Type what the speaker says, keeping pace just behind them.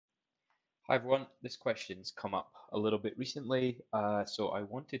Hi everyone, this question's come up a little bit recently, so I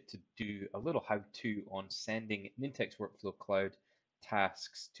wanted to do a little how-to on sending Nintex Workflow Cloud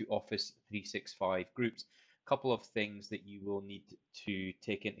tasks to Office 365 groups. A couple of things that you will need to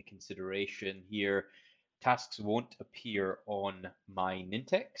take into consideration here. Tasks won't appear on my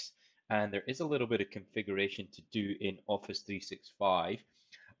Nintex, and there is a little bit of configuration to do in Office 365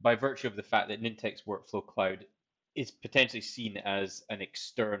 by virtue of the fact that Nintex Workflow Cloud is potentially seen as an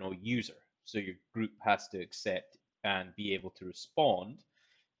external user. So your group has to accept and be able to respond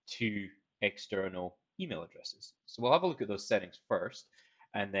to external email addresses. So we'll have a look at those settings first,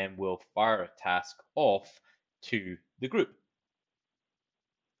 and then we'll fire a task off to the group.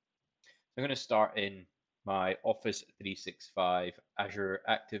 I'm going to start in my Office 365 Azure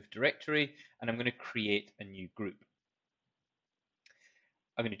Active Directory, and I'm going to create a new group.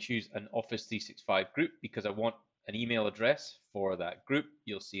 I'm going to choose an Office 365 group because I want an email address for that group.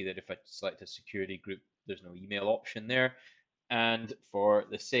 You'll see that if I select a security group, there's no email option there. And for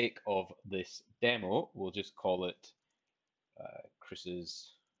the sake of this demo, we'll just call it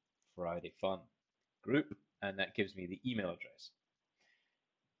Chris's Friday Fun group, and that gives me the email address.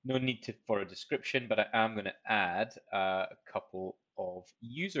 No need for a description, but I am going to add a couple of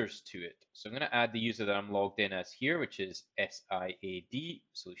users to it. So I'm going to add the user that I'm logged in as here, which is SIAD,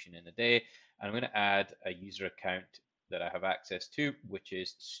 solution in a day. And I'm going to add a user account that I have access to, which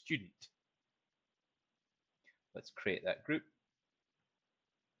is student. Let's create that group.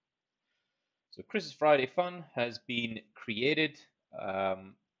 So Chris's Friday Fun has been created.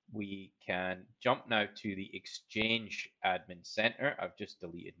 We can jump now to the Exchange Admin Center. I've just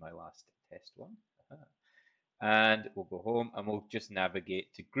deleted my last test one. And we'll go home and we'll just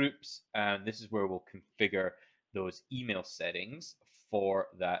navigate to groups. And this is where we'll configure those email settings for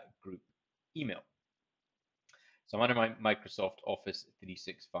that group email. So I'm under my Microsoft Office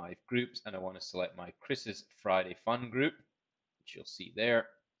 365 groups, and I want to select my Chris's Friday Fun group, which you'll see there.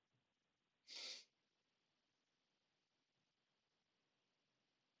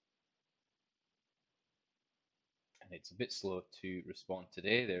 And it's a bit slow to respond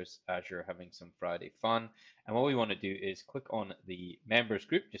today. There's Azure having some Friday fun. And what we want to do is click on the members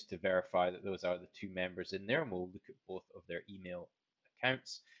group just to verify that those are the two members in there. And we'll look at both of their email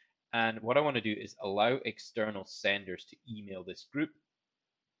accounts. And what I want to do is allow external senders to email this group.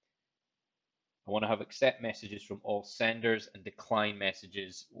 I want to have accept messages from all senders and decline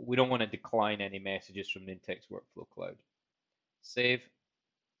messages. We don't want to decline any messages from Nintex Workflow Cloud. Save.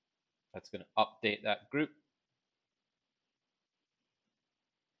 That's going to update that group.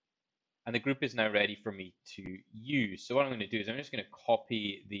 And the group is now ready for me to use. So what I'm going to do is I'm just going to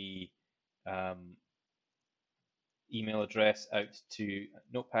copy the email address out to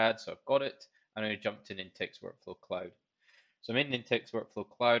Notepad. So I've got it. I'm going to jump to Nintex Workflow Cloud. So I'm in Nintex Workflow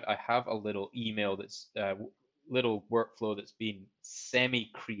Cloud. I have a little email that's little workflow that's been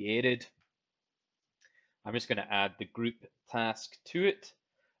semi-created. I'm just going to add the group task to it,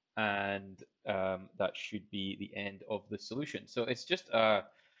 and that should be the end of the solution. So it's just a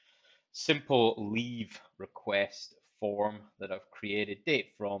simple leave request form that I've created, date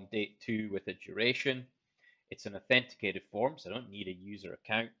from, date to with a duration. It's an authenticated form, so I don't need a user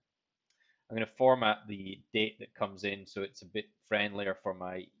account. I'm going to format the date that comes in so it's a bit friendlier for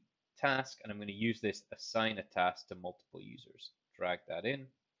my task, and I'm going to use this assign a task to multiple users. Drag that in.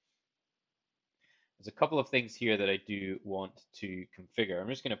 There's a couple of things here that I do want to configure. I'm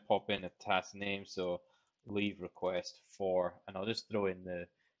just going to pop in a task name, so leave request for, and I'll just throw in the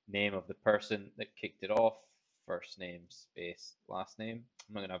name of the person that kicked it off, first name space last name.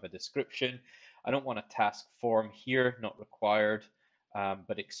 I'm not going to have a description. I don't want a task form here, not required,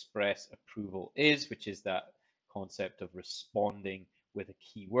 but express approval is, which is that concept of responding with a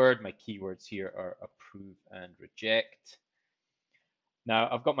keyword. My keywords here are approve and reject. Now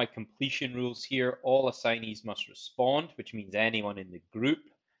I've got my completion rules here. All assignees must respond, which means anyone in the group.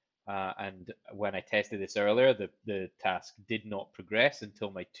 And when I tested this earlier, the task did not progress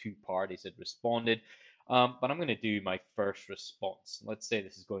until my two parties had responded. But I'm going to do my first response. Let's say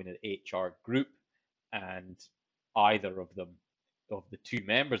this is going to the HR group, and either of them, of the two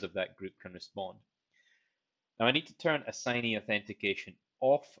members of that group, can respond. Now I need to turn assignee authentication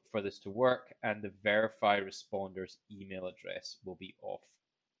off for this to work, and the verify responder's email address will be off.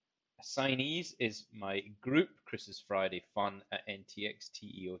 Assignees is my group, Chris's Friday Fun at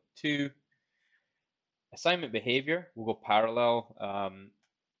NTXTEO2. Assignment behavior will go parallel.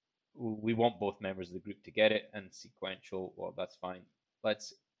 We want both members of the group to get it, and sequential, well, that's fine.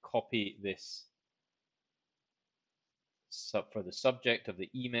 Let's copy this for the subject of the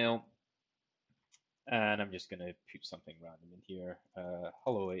email. And I'm just going to put something random in here.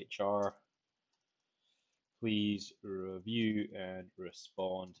 Hello, HR. please review and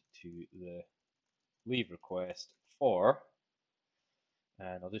respond to the leave request for,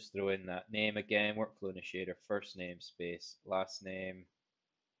 and I'll just throw in that name again, workflow initiator, first name space, last name.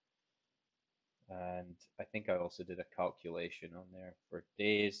 And I think I also did a calculation on there for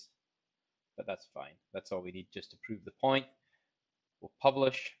days, but that's fine. That's all we need just to prove the point. We'll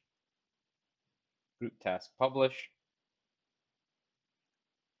publish, group task publish.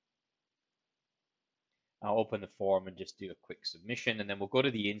 I'll open the form and just do a quick submission, and then we'll go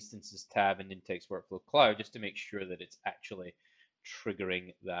to the Instances tab in Nintex Workflow Cloud just to make sure that it's actually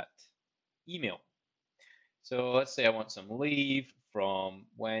triggering that email. So let's say I want some leave from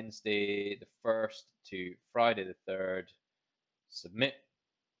Wednesday the 1st to Friday the 3rd. Submit.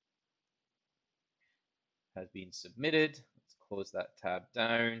 Has been submitted. Let's close that tab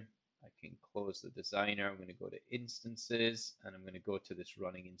down. I can close the designer. I'm going to go to Instances, and I'm going to go to this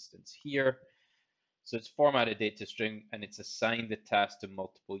running instance here. So it's formatted data string, and it's assigned the task to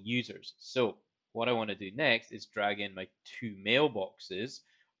multiple users. So what I want to do next is drag in my two mailboxes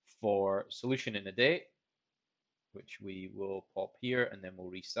for solution in a day, which we will pop here, and then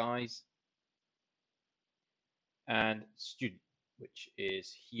we'll resize, and student, which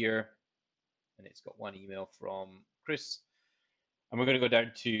is here, and it's got one email from Chris. And we're going to go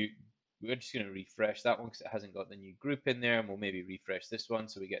down to, we're just going to refresh that one because it hasn't got the new group in there, and we'll maybe refresh this one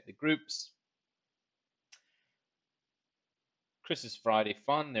so we get the groups. Chris's Friday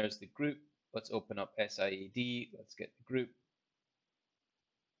Fun, there's the group. Let's open up SIAD, let's get the group.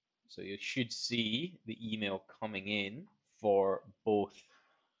 So you should see the email coming in for both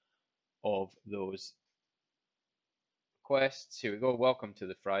of those requests. Here we go, welcome to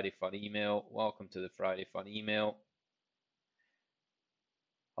the Friday Fun email, welcome to the Friday Fun email.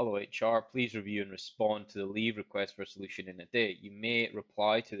 Hello HR, please review and respond to the leave request for a solution in a day. You may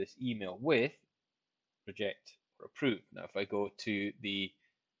reply to this email with reject or approve. Now if I go to the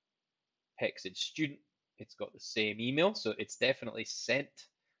Hexed student, it's got the same email, so it's definitely sent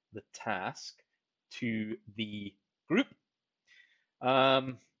the task to the group.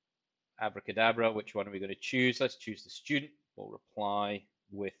 Abracadabra, which one are we going to choose? Let's choose the student. We'll reply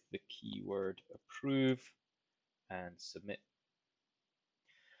with the keyword approve and submit.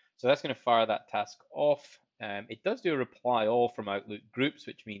 So that's going to fire that task off. It does do a reply all from Outlook groups,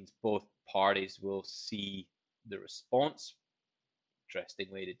 which means both parties will see the response.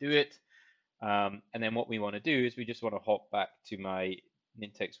 Interesting way to do it. And then what we want to do is we just want to hop back to my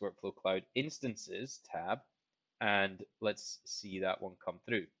Nintex Workflow Cloud Instances tab, and let's see that one come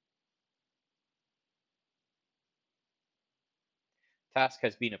through. Task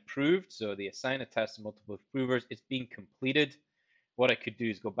has been approved, so the assign a task to multiple approvers, it's being completed. What I could do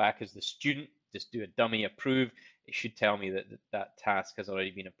is go back as the student, just do a dummy approve. It should tell me that that task has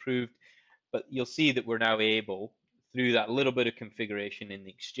already been approved. But you'll see that we're now able, through that little bit of configuration in the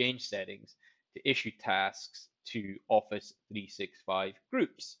Exchange settings, to issue tasks to Office 365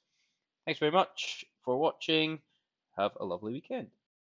 groups. Thanks very much for watching. Have a lovely weekend.